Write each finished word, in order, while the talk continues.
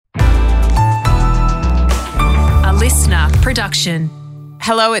production.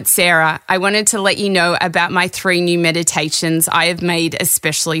 Hello, it's Sarah. I wanted to let you know about my 3 new meditations I have made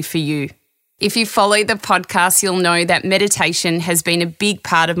especially for you. If you follow the podcast, you'll know that meditation has been a big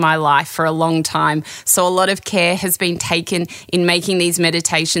part of my life for a long time, so a lot of care has been taken in making these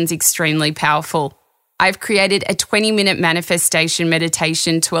meditations extremely powerful. I've created a 20-minute manifestation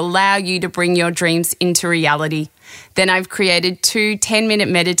meditation to allow you to bring your dreams into reality. Then I've created 2 10-minute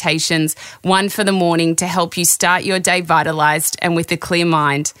meditations, one for the morning to help you start your day vitalized and with a clear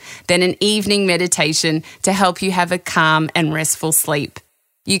mind, then an evening meditation to help you have a calm and restful sleep.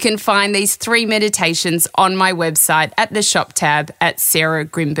 You can find these 3 meditations on my website at the shop tab at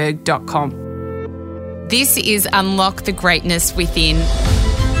sarahgrimberg.com. This is Unlock the Greatness Within.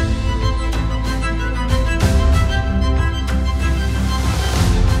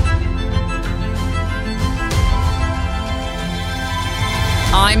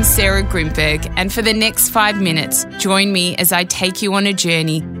 I'm Sarah Grimberg, and for the next 5 minutes, join me as I take you on a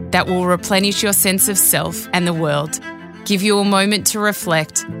journey that will replenish your sense of self and the world, give you a moment to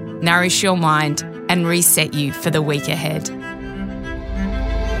reflect, nourish your mind, and reset you for the week ahead.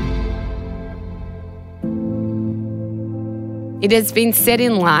 It has been said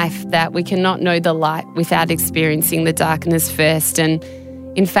in life that we cannot know the light without experiencing the darkness first, and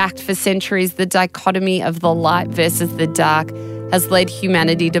in fact, for centuries, the dichotomy of the light versus the dark has led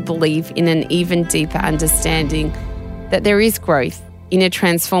humanity to believe in an even deeper understanding that there is growth, inner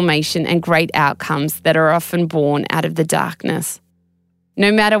transformation, and great outcomes that are often born out of the darkness.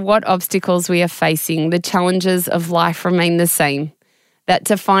 No matter what obstacles we are facing, the challenges of life remain the same. That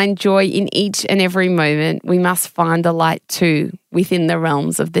to find joy in each and every moment, we must find the light too within the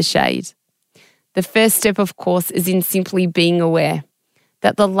realms of the shade. The first step, of course, is in simply being aware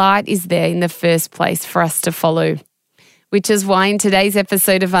that the light is there in the first place for us to follow. Which is why in today's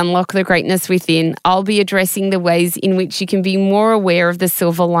episode of Unlock the Greatness Within, I'll be addressing the ways in which you can be more aware of the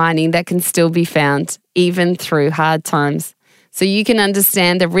silver lining that can still be found, even through hard times, so you can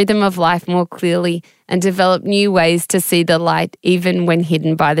understand the rhythm of life more clearly and develop new ways to see the light even when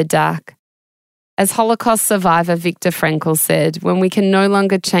hidden by the dark. As Holocaust survivor Viktor Frankl said, when we can no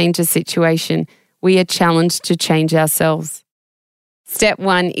longer change a situation, we are challenged to change ourselves. Step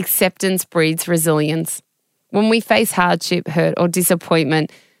 1, acceptance breeds resilience. When we face hardship, hurt, or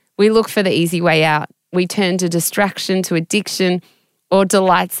disappointment, we look for the easy way out. We turn to distraction, to addiction, or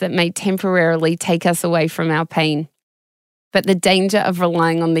delights that may temporarily take us away from our pain. But the danger of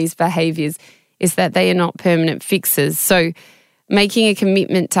relying on these behaviours is that they are not permanent fixes. So, making a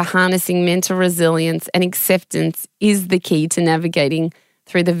commitment to harnessing mental resilience and acceptance is the key to navigating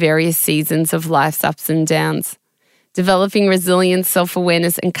through the various seasons of life's ups and downs. Developing resilience,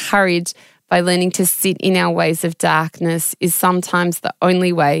 self-awareness, and courage by learning to sit in our waves of darkness is sometimes the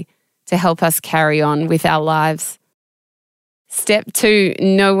only way to help us carry on with our lives. Step 2,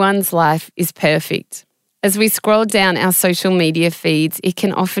 no one's life is perfect. As we scroll down our social media feeds, it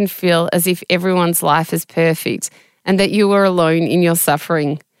can often feel as if everyone's life is perfect and that you are alone in your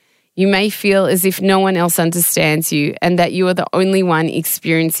suffering. You may feel as if no one else understands you and that you are the only one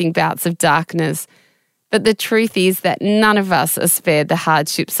experiencing bouts of darkness. But the truth is that none of us are spared the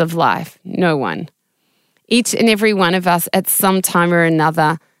hardships of life. No one. Each and every one of us at some time or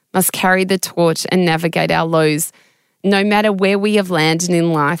another must carry the torch and navigate our lows. No matter where we have landed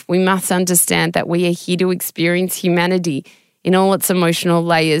in life, we must understand that we are here to experience humanity in all its emotional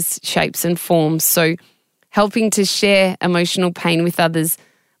layers, shapes, and forms. So, helping to share emotional pain with others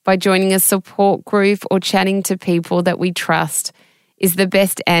by joining a support group or chatting to people that we trust is the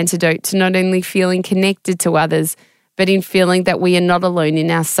best antidote to not only feeling connected to others, but in feeling that we are not alone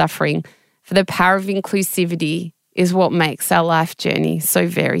in our suffering. For the power of inclusivity is what makes our life journey so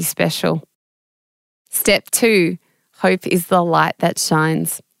very special. Step 2, hope is the light that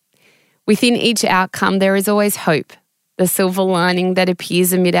shines. Within each outcome, there is always hope, the silver lining that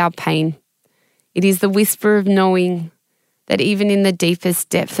appears amid our pain. It is the whisper of knowing that even in the deepest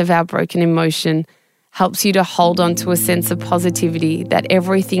depth of our broken emotion, helps you to hold on to a sense of positivity that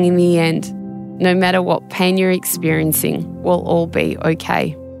everything in the end, no matter what pain you're experiencing, will all be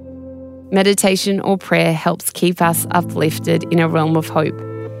okay. Meditation or prayer helps keep us uplifted in a realm of hope.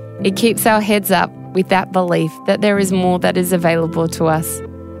 It keeps our heads up with that belief that there is more that is available to us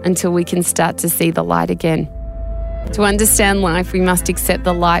until we can start to see the light again. To understand life, we must accept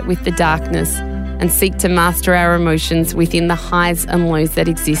the light with the darkness and seek to master our emotions within the highs and lows that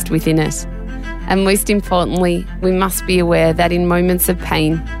exist within it. And most importantly, we must be aware that in moments of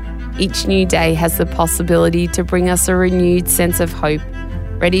pain, each new day has the possibility to bring us a renewed sense of hope,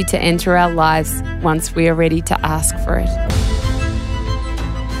 ready to enter our lives once we are ready to ask for it.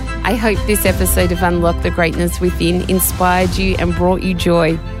 I hope this episode of Unlock the Greatness Within inspired you and brought you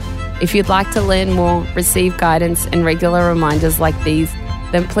joy. If you'd like to learn more, receive guidance and regular reminders like these,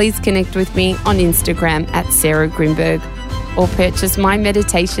 then please connect with me on Instagram at Sarah Grynberg, or purchase my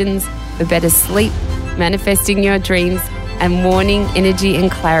meditations for better sleep, manifesting your dreams, and morning energy and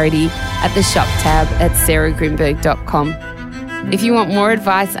clarity at the shop tab at sarahgrynberg.com. If you want more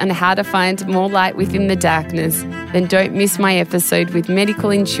advice on how to find more light within the darkness, then don't miss my episode with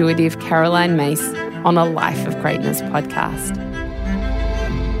medical intuitive Caroline Mace on a Life of Greatness podcast.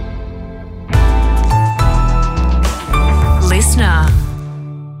 Listener.